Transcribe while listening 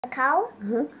A cow?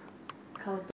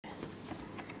 Cow.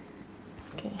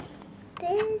 Okay.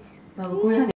 This.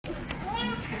 고양이.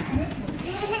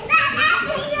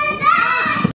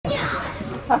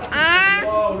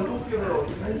 Wow, look at her.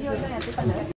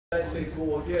 I say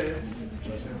go again.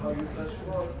 How you flash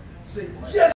up? Say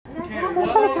yes. Okay, when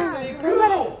I say go,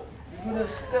 you're gonna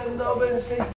stand up and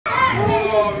say.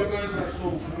 Wow, you guys are so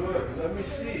good. Let me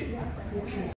see. Who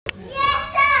can? Yes,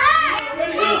 sir.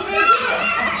 Ready, go,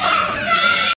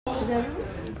 say.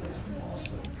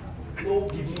 No,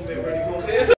 keep moving. Ready, go,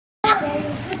 say yes.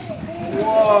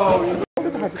 Wow, you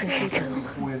guys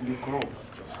when we grow.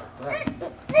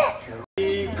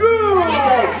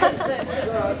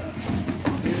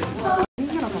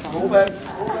 Go back.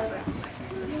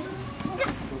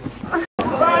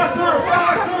 Faster,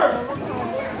 faster.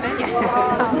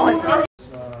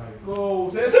 Go,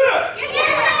 say yes.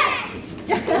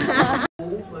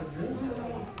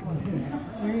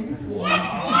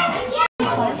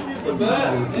 She's the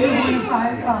best. Hey.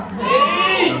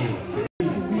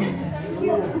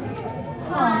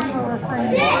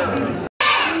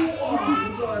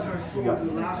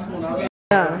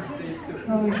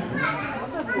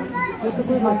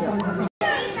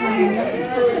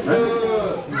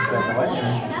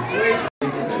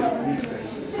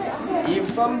 If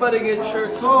somebody gets your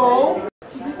toe,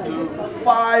 do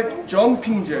 5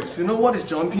 jumping jacks. You know what is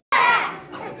jumping?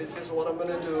 This is what I'm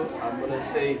gonna do. I'm gonna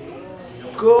say,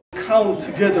 go, count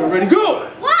together. Ready? Go!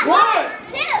 1,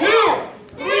 2,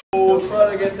 3. Oh, try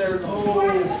to get their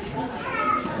toes.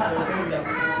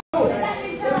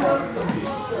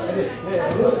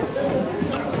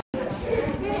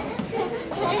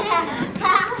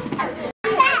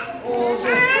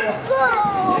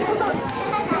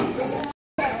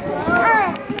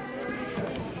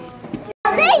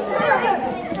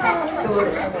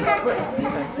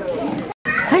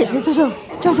 Hey, JoJo,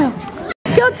 JoJo,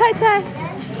 go Tai Tai.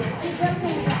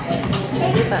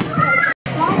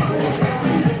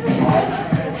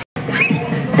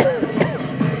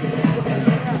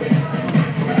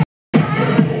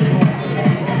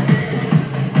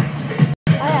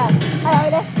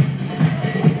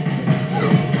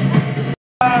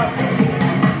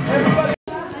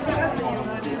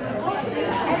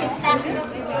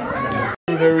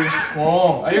 Very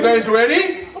strong. Are you guys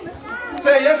ready?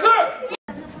 Say yes, sir.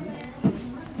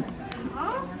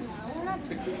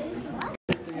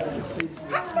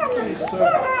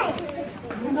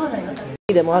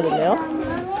 이게 뭐 하는데요?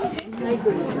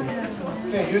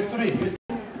 Okay, you 3.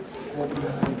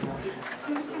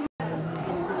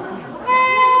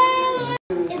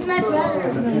 It's my brother.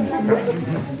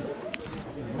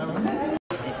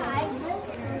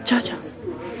 JoJo.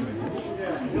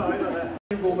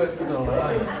 Go back to the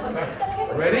line.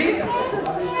 Ready?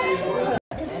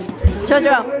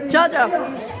 JoJo, JoJo.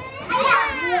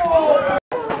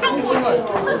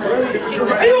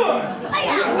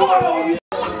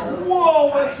 Whoa,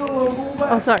 excellent. Go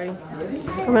back. Oh, sorry.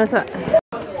 I'm gonna say.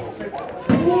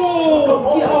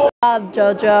 Whoa.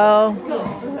 JoJo.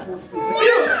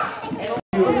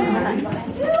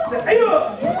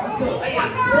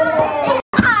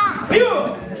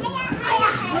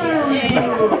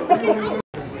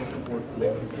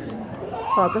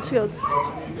 아저씨가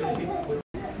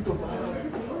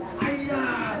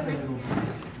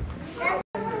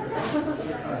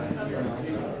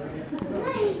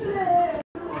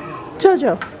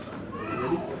JoJo.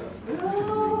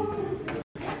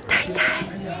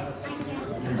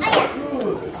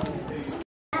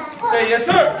 Say yes,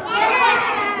 sir.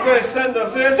 Okay, stand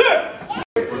up. Say yes, sir.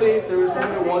 Carefully, there is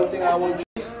only one thing I want you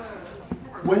to do.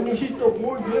 When you hit the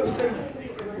board, you have to say,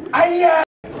 "Aya."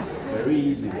 Very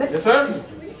easy. Yes, sir.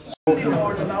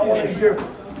 Now I want to hear,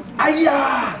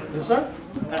 "Aya." Yes, sir.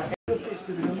 Your face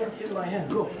to the number. Hit my hand.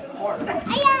 Go hard.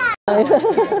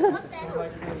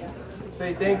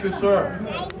 Say thank you, sir.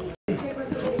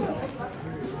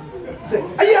 Say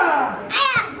 "Aya."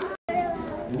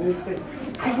 You need to say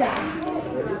 "Aya."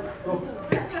 Go.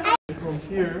 From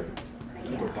here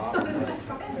to the bottom.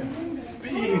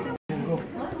 Big. Go.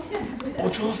 Oh,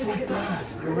 just like that.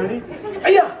 You ready?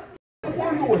 Aya. Where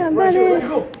are you going? Right here. Ready?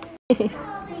 Go.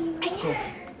 Go.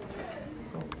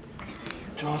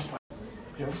 Just like.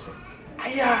 You ever say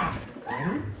Aya?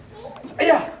 Ready?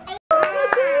 Aya.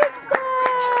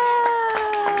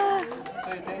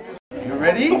 Say thank you. You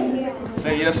ready?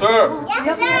 Say yes, sir.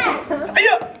 Yes, sir.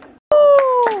 Aya.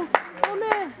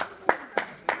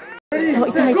 Ready?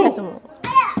 Say go.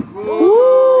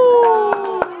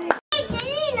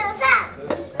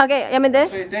 Okay,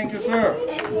 Say thank you, sir.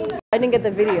 I didn't get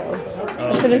the video.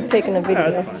 I should have taken a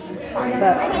video.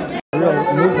 But,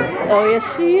 oh, yes,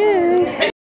 she is.